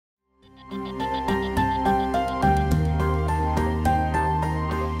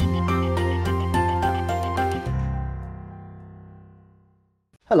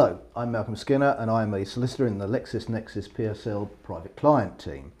Hello, I'm Malcolm Skinner and I'm a solicitor in the LexisNexis PSL private client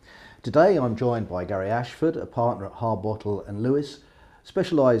team. Today I'm joined by Gary Ashford, a partner at Harbottle Lewis,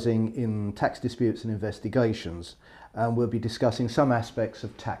 specialising in tax disputes and investigations, and we'll be discussing some aspects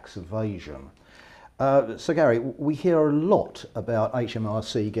of tax evasion. So Gary, we hear a lot about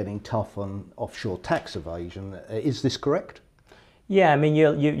HMRC getting tough on offshore tax evasion. Is this correct? Yeah, I mean,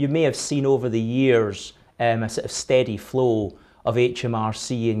 you may have seen over the years a sort of steady flow of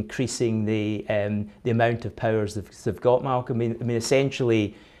HMRC increasing the amount of powers they've got, Malcolm. I mean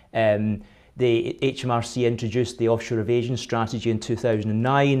essentially, the HMRC introduced the offshore evasion strategy in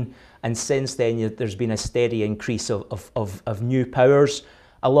 2009, and since then there's been a steady increase of new powers.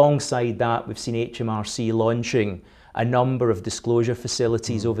 Alongside that, we've seen HMRC launching a number of disclosure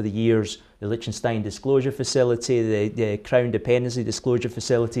facilities over the years: the Liechtenstein Disclosure Facility, the Crown Dependency Disclosure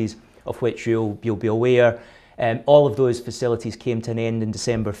Facilities, of which you'll be aware. All of those facilities came to an end in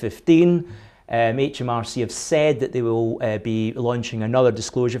December 15. HMRC have said that they will be launching another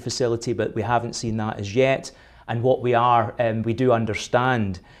disclosure facility, but we haven't seen that as yet. And what we do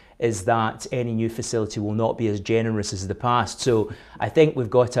understand is that any new facility will not be as generous as the past. So I think we've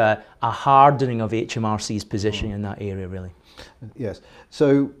got a hardening of HMRC's position in that area, really. Yes.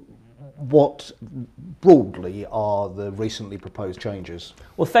 So what broadly are the recently proposed changes?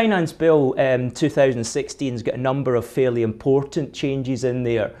 Well, Finance Bill 2016 has got a number of fairly important changes in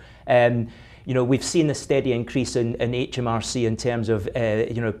there. You know, we've seen a steady increase in HMRC in terms of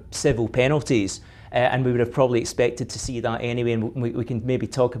civil penalties. And we would have probably expected to see that anyway, and we can maybe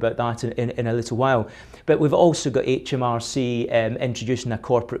talk about that in a little while. But we've also got HMRC introducing a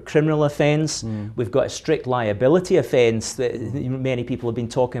corporate criminal offence. We've got a strict liability offence that many people have been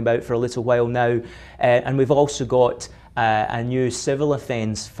talking about for a little while now. And we've also got a new civil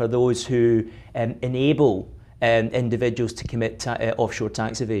offence for those who enable individuals to commit offshore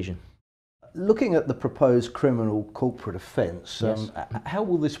tax evasion. Looking at the proposed criminal corporate offence, Yes. How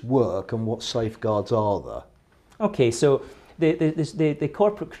will this work and what safeguards are there? Okay, so the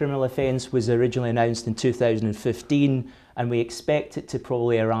corporate criminal offence was originally announced in 2015, and we expect it to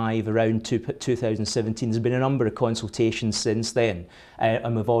probably arrive around 2017. There's been a number of consultations since then,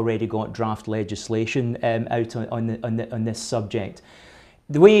 and we've already got draft legislation out on this subject.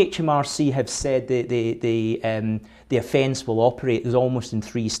 The way HMRC have said the offence will operate is almost in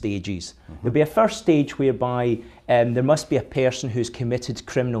three stages. There'll be a first stage whereby there must be a person who's committed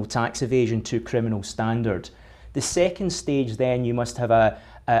criminal tax evasion to criminal standard. The second stage, then, you must have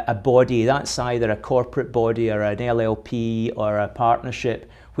a body, that's either a corporate body or an LLP or a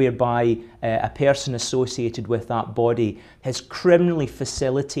partnership, whereby a person associated with that body has criminally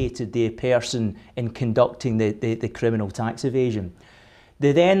facilitated the person in conducting the criminal tax evasion.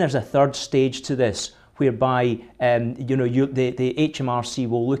 Then there's a third stage to this, whereby the HMRC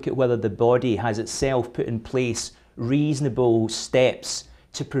will look at whether the body has itself put in place reasonable steps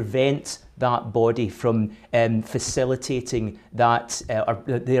to prevent that body from facilitating that, or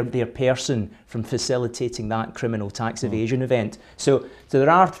their person from facilitating that criminal tax evasion event. So there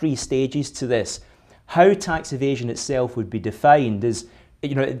are three stages to this. How tax evasion itself would be defined is,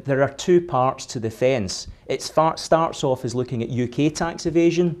 there are two parts to the offence. It starts off as looking at UK tax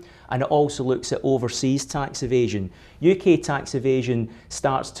evasion, and it also looks at overseas tax evasion. UK tax evasion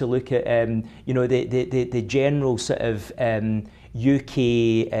starts to look at the general sort of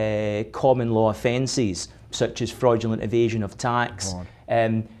UK common law offences, such as fraudulent evasion of tax.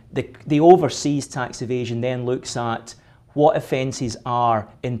 The overseas tax evasion then looks at what offences are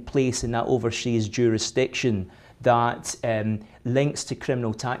in place in that overseas jurisdiction that links to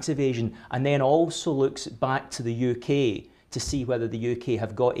criminal tax evasion, and then also looks back to the UK to see whether the UK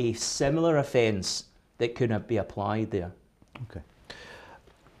have got a similar offence that could be applied there. Okay.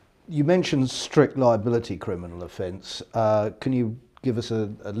 You mentioned strict liability criminal offence. Can you give us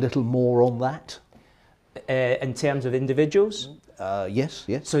a little more on that? In terms of individuals? Yes.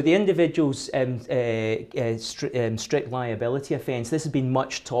 So the individuals' strict liability offence, this has been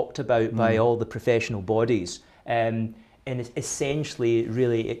much talked about by all the professional bodies. And it's essentially,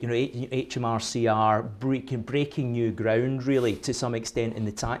 really, HMRC are breaking new ground, really, to some extent in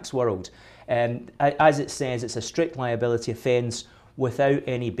the tax world. As it says, it's a strict liability offence without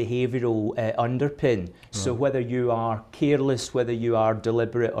any behavioural underpin. So whether you are careless, whether you are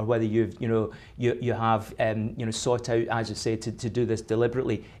deliberate, or whether you have sought out, as I say, to do this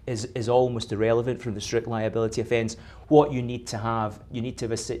deliberately, is almost irrelevant from the strict liability offence. What you need to have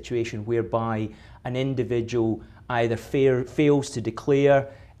a situation whereby an individual either fails to declare,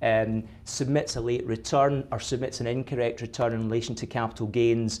 submits a late return, or submits an incorrect return in relation to capital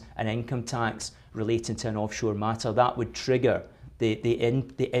gains and income tax relating to an offshore matter. That would trigger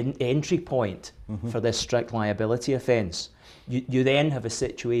the entry point for this strict liability offence. You then have a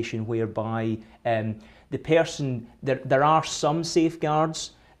situation whereby the person, there are some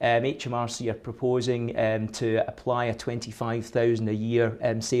safeguards. HMRC are proposing to apply a 25,000 a year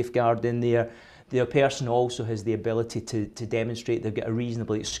safeguard in there. The person also has the ability to demonstrate they've got a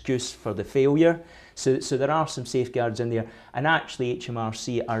reasonable excuse for the failure. So there are some safeguards in there. And actually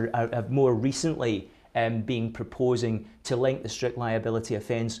HMRC have more recently been proposing to link the strict liability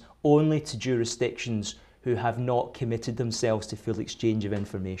offence only to jurisdictions who have not committed themselves to full exchange of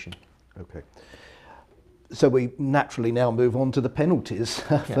information. Okay. So we naturally now move on to the penalties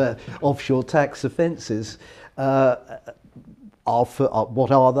for offshore tax offences. What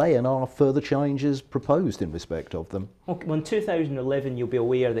are they, and are further changes proposed in respect of them? Okay, well, in 2011 you'll be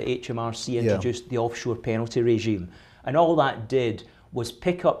aware that HMRC introduced the offshore penalty regime, and all that did was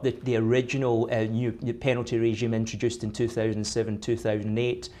pick up the original new penalty regime introduced in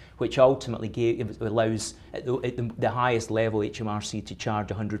 2007-2008, which ultimately allows at the highest level HMRC to charge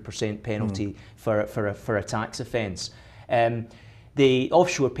 100% penalty for a tax offence. The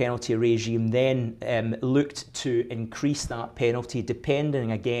offshore penalty regime then looked to increase that penalty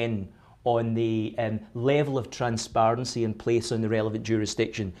depending again on the level of transparency in place on the relevant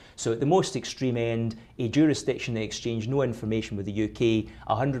jurisdiction. So at the most extreme end, a jurisdiction that exchanged no information with the UK,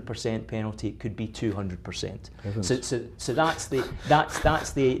 100% penalty could be 200%. So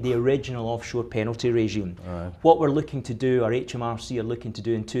that's the original offshore penalty regime. Right. What we're looking to do, or HMRC are looking to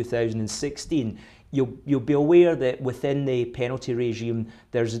do in 2016, you'll be aware that within the penalty regime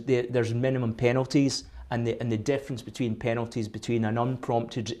there's minimum penalties. And the difference between penalties between an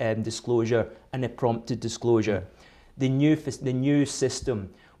unprompted disclosure and a prompted disclosure. The new system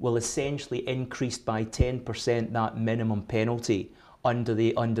will essentially increase by 10% that minimum penalty under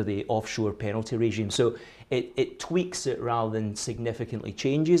the offshore penalty regime. So it tweaks it rather than significantly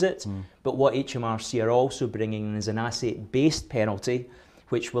changes it. But what HMRC are also bringing in is an asset-based penalty,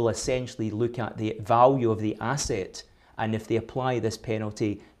 which will essentially look at the value of the asset. And if they apply this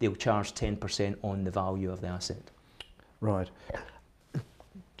penalty, they'll charge 10% on the value of the asset. Right.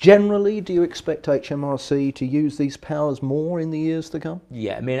 Generally, do you expect HMRC to use these powers more in the years to come?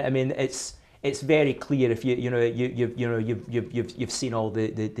 Yeah, I mean, it's very clear. If you've seen all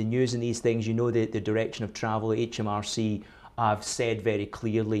the news and these things, you know the direction of travel. HMRC have said very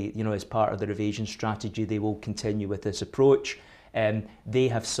clearly, as part of their evasion strategy, they will continue with this approach. They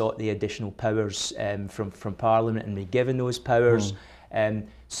have sought the additional powers from Parliament and been given those powers.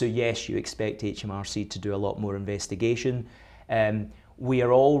 So yes, you expect HMRC to do a lot more investigation. We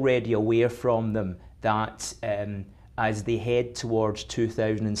are already aware from them that as they head towards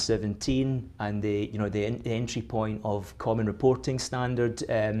 2017 and the entry point of common reporting standard,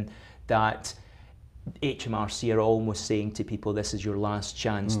 that HMRC are almost saying to people, this is your last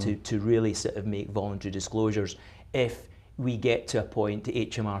chance to really sort of make voluntary disclosures. If we get to a point,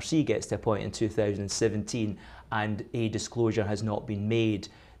 HMRC gets to a point in 2017 and a disclosure has not been made,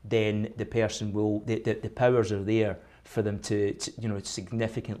 then the person will, the powers are there for them to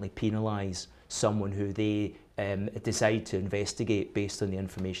significantly penalise someone who they decide to investigate based on the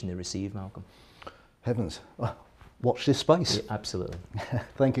information they receive, Malcolm. Heavens. Watch this space. Yeah, absolutely.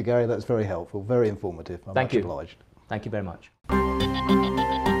 Thank you, Gary. That's very helpful, very informative. I'm much obliged. Thank you very much.